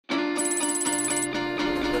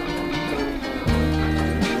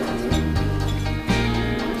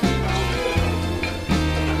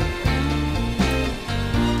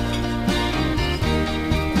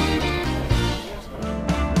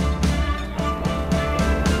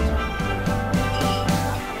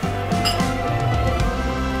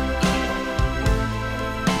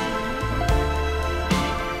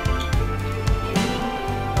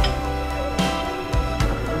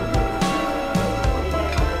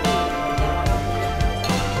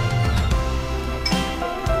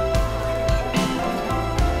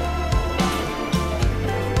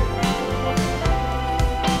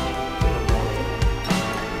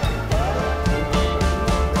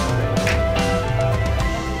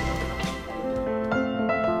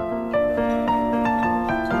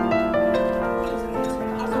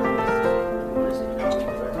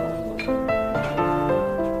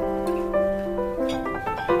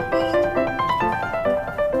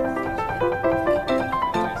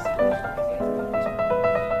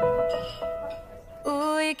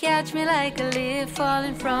Watch me like a leaf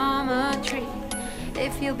falling from a tree.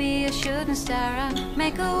 If you'll be a shooting star, I'll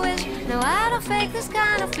make a wish. No, I don't fake this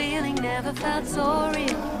kind of feeling, never felt so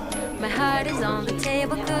real. My heart is on the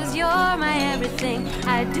table, cause you're my everything.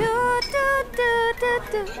 I do,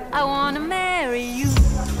 I wanna marry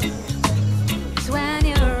you.